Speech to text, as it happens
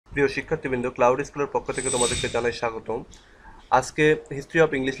প্রিয় শিক্ষার্থীবৃন্দ, ক্লাউড স্কুলের পক্ষ থেকে তোমাদেরকে জানাই স্বাগতম। আজকে হিস্ট্রি অফ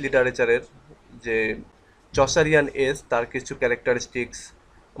ইংলিশ লিটারেচারের যে চসারিয়ান এজ তার কিছু ক্যারেক্টারিস্টিক্স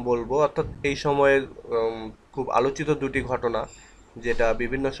বলবো, অর্থাৎ এই সময়ের খুব আলোচিত দুটি ঘটনা যেটা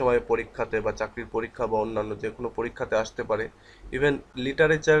বিভিন্ন সময়ে পরীক্ষাতে বা চাকরির পরীক্ষা বা অন্যান্য যে কোনো পরীক্ষাতে আসতে পারে। ইভেন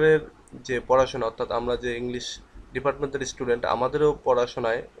লিটারেচারের যে পড়াশোনা, অর্থাৎ আমরা যে ইংলিশ ডিপার্টমেন্টের স্টুডেন্ট, আমাদেরও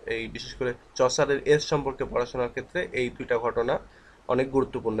পড়াশোনায় এই বিশেষ করে চসারের এজ সম্পর্কে পড়াশোনার ক্ষেত্রে এই দুইটা ঘটনা অনেক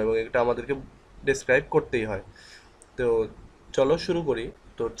গুরুত্বপূর্ণ এবং এটা আমাদেরকে ডেসক্রাইব করতেই হয়। তো চলো শুরু করি।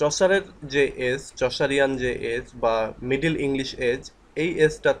 তো চসারের যে এজ, চসারিয়ান যে এজ বা মিডল ইংলিশ এজ, এই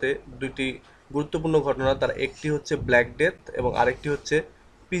এজটাতে দুইটি গুরুত্বপূর্ণ ঘটনা, তার একটি হচ্ছে ব্ল্যাক ডেথ এবং আরেকটি হচ্ছে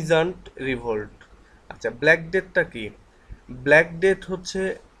পিজান্ট রিভোল্ট। আচ্ছা, ব্ল্যাক ডেথটা কি? ব্ল্যাক ডেথ হচ্ছে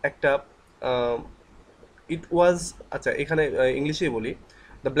একটা ইট ওয়াজ, আচ্ছা এখানে ইংলিশেই বলি।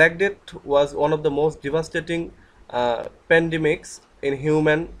 The black death was one of the most devastating প্যান্ডেমিক্স in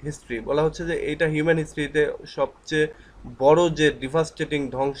human history. বলা হচ্ছে যে এইটা হিউম্যান হিস্ট্রিতে সবচেয়ে বড় যে ডিভাস্টেটিং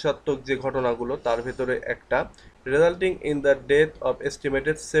ধ্বংসাত্মক যে ঘটনাগুলো তার ভেতরে একটা, resulting in the death of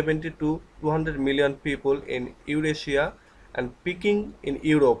estimated 70 to 200 million people in Eurasia and Peking in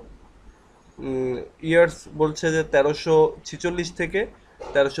Europe. Years বলছে যে 1346 থেকে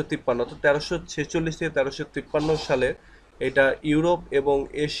 1353, অর্থাৎ 1346 থেকে 1353 সালে এটা ইউরোপ এবং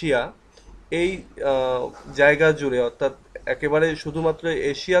এশিয়া এই জায়গা জুড়ে, অর্থাৎ একেবারে শুধুমাত্র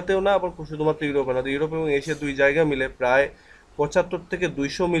এশিয়াতেও না, আবার শুধুমাত্র ইউরোপে না, ইউরোপ এবং এশিয়া দুই জায়গা মিলে প্রায় 75 থেকে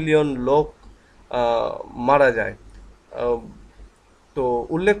 200 মিলিয়ন লোক মারা যায়। আহ, তো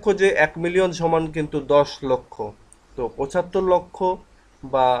উল্লেখ্য যে 1 মিলিয়ন সমান কিন্তু 10 লক্ষ। তো 75 লক্ষ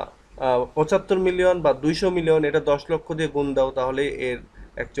বা 75 মিলিয়ন বা 200 মিলিয়ন, এটা 10 লক্ষ দিয়ে গুণ দাও, তাহলে এর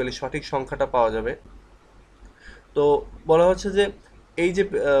অ্যাকচুয়ালি সঠিক সংখ্যাটা পাওয়া যাবে। তো বলা হচ্ছে যে এই যে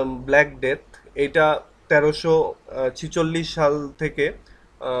ব্ল্যাক ডেথ, এটা 1346 সাল থেকে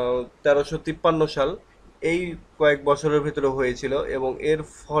 1353 সাল, এই কয়েক বছরের ভিতরে হয়েছিল এবং এর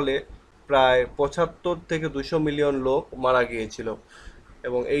ফলে প্রায় 75 থেকে 200 মিলিয়ন লোক মারা গিয়েছিল।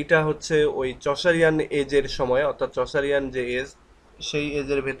 এবং এইটা হচ্ছে ওই চসারিয়ান এজের সময়, অর্থাৎ চসারিয়ান যে এজ, সেই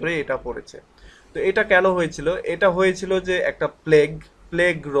এজের ভেতরে এটা পড়েছে। তো এটা কেন হয়েছিল? এটা হয়েছিল যে একটা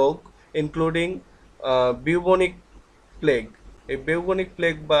প্লেগ রোগ, ইনক্লুডিং বিউবনিক প্লেগ। এই বিউবনিক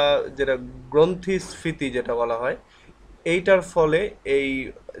প্লেগ বা যেটা গ্রন্থিস্ফীতি যেটা বলা হয়, এইটার ফলে এই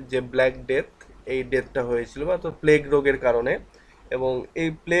যে ব্ল্যাক ডেথ, এই ডেথটা হয়েছিল বা তো প্লেগ রোগের কারণে। এবং এই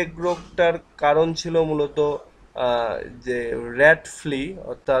প্লেগ রোগটার কারণ ছিল মূলত আহ, যে র্যাট ফ্লি,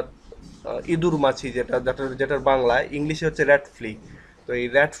 অর্থাৎ ইঁদুর মাছি, যেটার বাংলা ইংলিশে হচ্ছে র্যাট ফ্লি। তো এই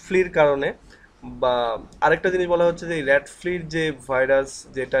র্যাট ফ্লির কারণে, বা আরেকটা জিনিস বলা হচ্ছে যে এই র্যাট ফ্লির যে ভাইরাস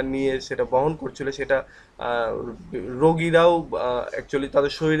যেটা নিয়ে সেটা বহন করছিল, সেটা আহ, রোগীরাও অ্যাকচুয়ালি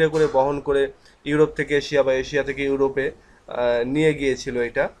তাদের শরীরে করে বহন করে ইউরোপ থেকে এশিয়া বা এশিয়া থেকে ইউরোপে নিয়ে গিয়েছিল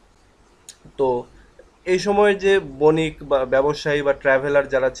এটা। তো এই সময় যে বণিক বা ব্যবসায়ী বা ট্রাভেলার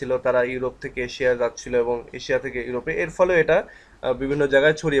যারা ছিল, তারা ইউরোপ থেকে এশিয়া যাচ্ছিল এবং এশিয়া থেকে ইউরোপে, এর ফলে এটা বিভিন্ন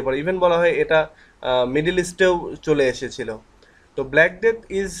জায়গায় ছড়িয়ে পড়ে। ইভেন বলা হয় এটা মিডল ইস্টেও চলে এসেছিল। তো black death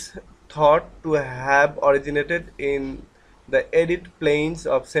is thought to have originated in the arid plains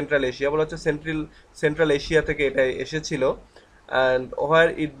of central Asia. বলা হচ্ছে সেন্ট্রাল এশিয়া থেকে এটা এসেছিল, and where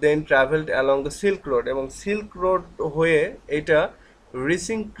it then travelled along the silk road, এবং সিল্ক রোড হয়ে এটা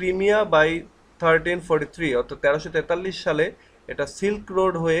রিচিং ক্রিমিয়া বাই 1343, অর্থাৎ 1343 সালে এটা সিল্ক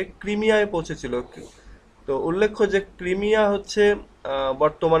রোড হয়ে ক্রিমিয়ায় পৌঁছেছিল। তো উল্লেখ্য যে ক্রিমিয়া হচ্ছে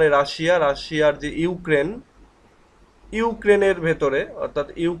বর্তমানে রাশিয়ার যে ইউক্রেনের ভেতরে, অর্থাৎ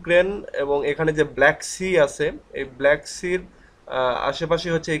ইউক্রেন এবং এখানে যে ব্ল্যাক সি আছে, এই ব্ল্যাক সির আশেপাশে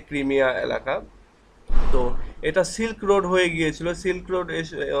হচ্ছে এই ক্রিমিয়া এলাকা। তো এটা সিল্ক রোড হয়ে গিয়েছিল। সিল্ক রোড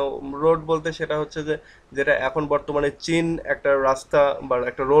রোড বলতে সেটা হচ্ছে যে যেটা এখন বর্তমানে চীন একটা রাস্তা বা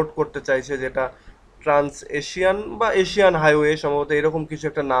একটা রোড করতে চাইছে, যেটা ট্রান্স এশিয়ান বা এশিয়ান হাইওয়ে সম্ভবত এরকম কিছু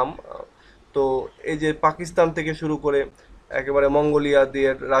একটা নাম। তো এই যে পাকিস্তান থেকে শুরু করে একেবারে মঙ্গোলিয়া দিয়ে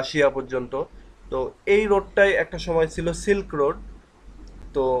রাশিয়া পর্যন্ত, তো এই রোডটাই একটা সময় ছিল সিল্ক রোড।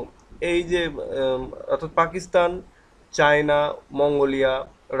 তো এই যে অর্থাৎ পাকিস্তান, চায়না, মঙ্গোলিয়া,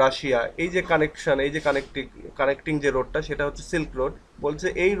 রাশিয়া, এই যে কানেকশন, এই যে কানেক্টিং যে রোডটা, সেটা হচ্ছে সিল্ক রোড। বলছে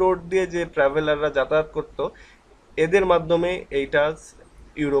এই রোড দিয়ে যে ট্রাভেলাররা যাতায়াত করত, এদের মাধ্যমে এইটা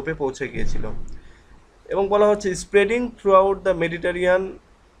ইউরোপে পৌঁছে গিয়েছিল। এবং বলা হচ্ছে spreading through out the Mediterranean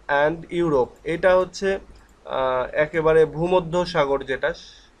and Europe, এটা হচ্ছে একেবারে ভূমধ্য সাগর যেটা,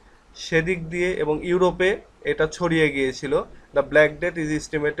 সেদিক দিয়ে এবং ইউরোপে এটা ছড়িয়ে গিয়েছিল। The black death is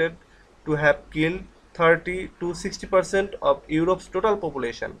estimated to have killed 30 to 60% of Europe's total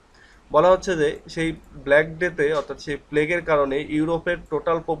population. বলা হচ্ছে যে সেই ব্ল্যাক ডেতে, অর্থাৎ সেই প্লেগের কারণে ইউরোপের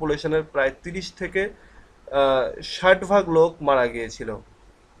টোটাল পপুলেশনের প্রায় 30 থেকে 60 ভাগ লোক মারা গিয়েছিল।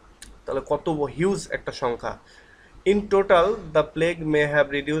 তাহলে কত হিউজ একটা সংখ্যা। In total, the plague may have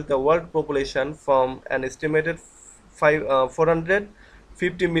reduced the world population from an estimated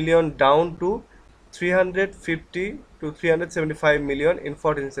 450 million down to 350 to 375 million in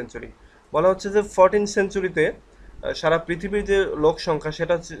 14th century. বলা হচ্ছে যে 14th সেঞ্চুরিতে সারা পৃথিবীর যে লোক সংখ্যা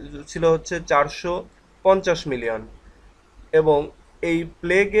সেটা ছিল হচ্ছে 450 মিলিয়ন, এবং এই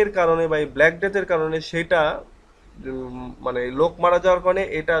প্লেগের কারণে বা এই ব্ল্যাক ডেথের কারণে সেটা মানে লোক মারা যাওয়ার কারণে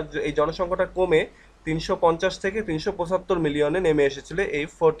এটা এই জনসংখ্যাটা কমে 350 থেকে 375 মিলিয়নে নেমে এসেছিল এই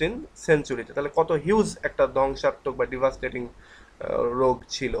 14 সেঞ্চুরিতে। তাহলে কত হিউজ একটা ধ্বংসাত্মক বা ডিভাস্টেটিং রোগ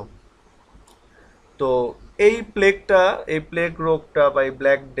ছিল। তো এই প্লেগ রোগটা বা এই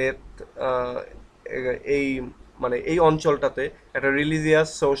ব্ল্যাক ডেথ এই মানে এই অঞ্চলটাতে একটা রিলিজিয়াস,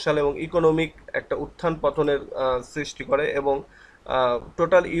 সোশ্যাল এবং ইকোনমিক একটা উত্থান পতনের সৃষ্টি করে, এবং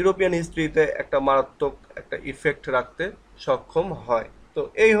টোটাল ইউরোপিয়ান হিস্ট্রিতে একটা মারাত্মক একটা ইফেক্ট রাখতে সক্ষম হয়। তো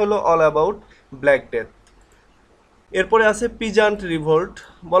এই হলো অল অ্যাবাউট ব্ল্যাক ডেথ। এরপরে আছে পিজান্ট রিভোল্ট।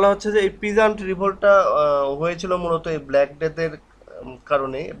 বলা হচ্ছে যে এই পিজান্ট রিভোল্টটা হয়েছিল মূলত এই ব্ল্যাক ডেথের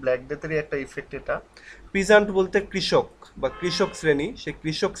কারণে, ব্ল্যাক ডেথেরই একটা ইফেক্ট এটা। পিজান্ট বলতে কৃষক বা কৃষক শ্রেণী, সেই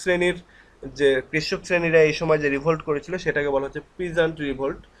কৃষক শ্রেণীরা এই সময় যে রিভোল্ট করেছিল সেটাকে বলা হচ্ছে পিজান্ট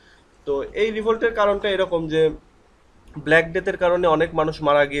রিভোল্ট। তো এই রিভোল্টের কারণটা এরকম যে ব্ল্যাক ডেথের কারণে অনেক মানুষ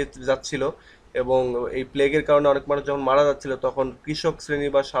মারা গিয়ে যাচ্ছিল, এবং এই প্লেগের কারণে অনেক মানুষ যখন মারা যাচ্ছিল তখন কৃষক শ্রেণী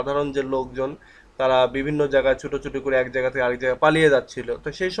বা সাধারণ যে লোকজন তারা বিভিন্ন জায়গায় ছুটোছুটি করে এক জায়গা থেকে আরেক জায়গায় পালিয়ে যাচ্ছিল। তো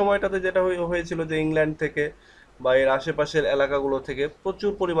সেই সময়টাতে যেটা হয়েছিল যে ইংল্যান্ড থেকে বা এর আশেপাশের এলাকাগুলো থেকে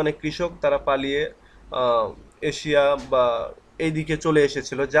প্রচুর পরিমাণে কৃষক তারা পালিয়ে এশিয়া বা এই দিকে চলে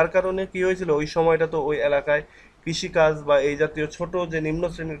এসেছিল, যার কারণে কি হয়েছিল ওই সময়টা তো ওই এলাকায় কৃষিকাজ বা এই জাতীয় ছোট যে নিম্ন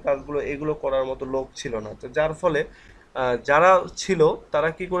শ্রেণীর কাজগুলো এগুলো করার মতো লোক ছিল না। তো যার ফলে যারা ছিল তারা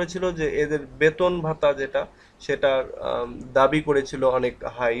কি করেছিল যে এদের বেতন ভাতা যেটা সেটার দাবি করেছিল অনেক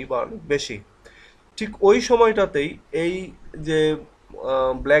হাই বা অনেক বেশি। ঠিক ওই সময়টাতেই এই যে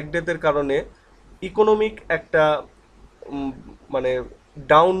ব্ল্যাক ডেথের কারণে ইকোনমিক একটা মানে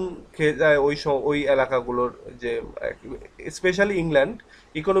ডাউন খেয়ে যায় ওই এলাকাগুলোর, যে স্পেশালি ইংল্যান্ড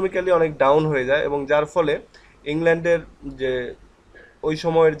ইকোনমিক্যালি অনেক ডাউন হয়ে যায়, এবং যার ফলে ইংল্যান্ডের যে ওই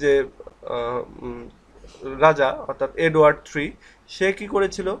সময়ের যে রাজা অর্থাৎ এডওয়ার্ড 3 সে কি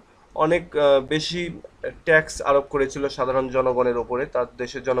করেছিল অনেক বেশি ট্যাক্স আরোপ করেছিল সাধারণ জনগণের ওপরে, তার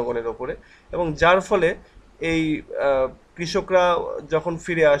দেশের জনগণের ওপরে, এবং যার ফলে এই কৃষকরা যখন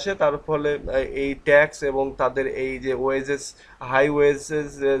ফিরে আসে তার ফলে এই ট্যাক্স এবং তাদের এই যে হাই ওয়েজেস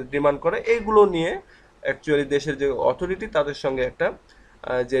ডিমান্ড করে এইগুলো নিয়ে অ্যাকচুয়ালি দেশের যে অথরিটি তাদের সঙ্গে একটা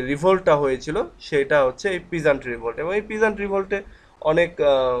যে রিভোল্টটা হয়েছিল সেটা হচ্ছে এই পিজান্ট রিভোল্ট, এবং এই পিজান্ট রিভোল্টে অনেক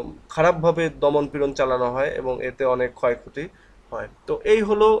খারাপভাবে দমন পীড়ন চালানো হয় এবং এতে অনেক ক্ষয়ক্ষতি হয়। তো এই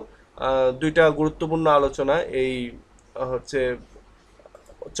হলো দুইটা গুরুত্বপূর্ণ আলোচনা এই হচ্ছে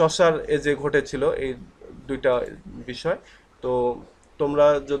চসার এজে ঘটেছিল এই দুইটা বিষয়। তো তোমরা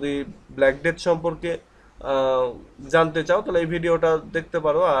যদি ব্ল্যাক ডেথ সম্পর্কে জানতে চাও তাহলে এই ভিডিওটা দেখতে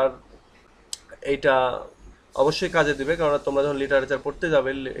পারো, আর এইটা অবশ্যই কাজে দিবে, কারণ তোমরা যখন লিটারেচার পড়তে যাবে,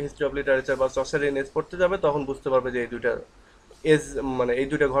 হিস্ট্রি অফ লিটারেচার বা চসারিয়ান এজ পড়তে যাবে তখন বুঝতে পারবে যে এই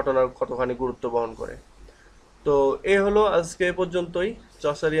দুইটা ঘটনার কতখানি গুরুত্ব বহন করে। তো এই হলো আজকে এ পর্যন্তই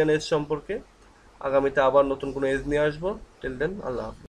চসারিয়ান এজ সম্পর্কে। আগামীতে আবার নতুন কোনো এজ নিয়ে আসবো। টিল দেন, আল্লাহ হাফিজ।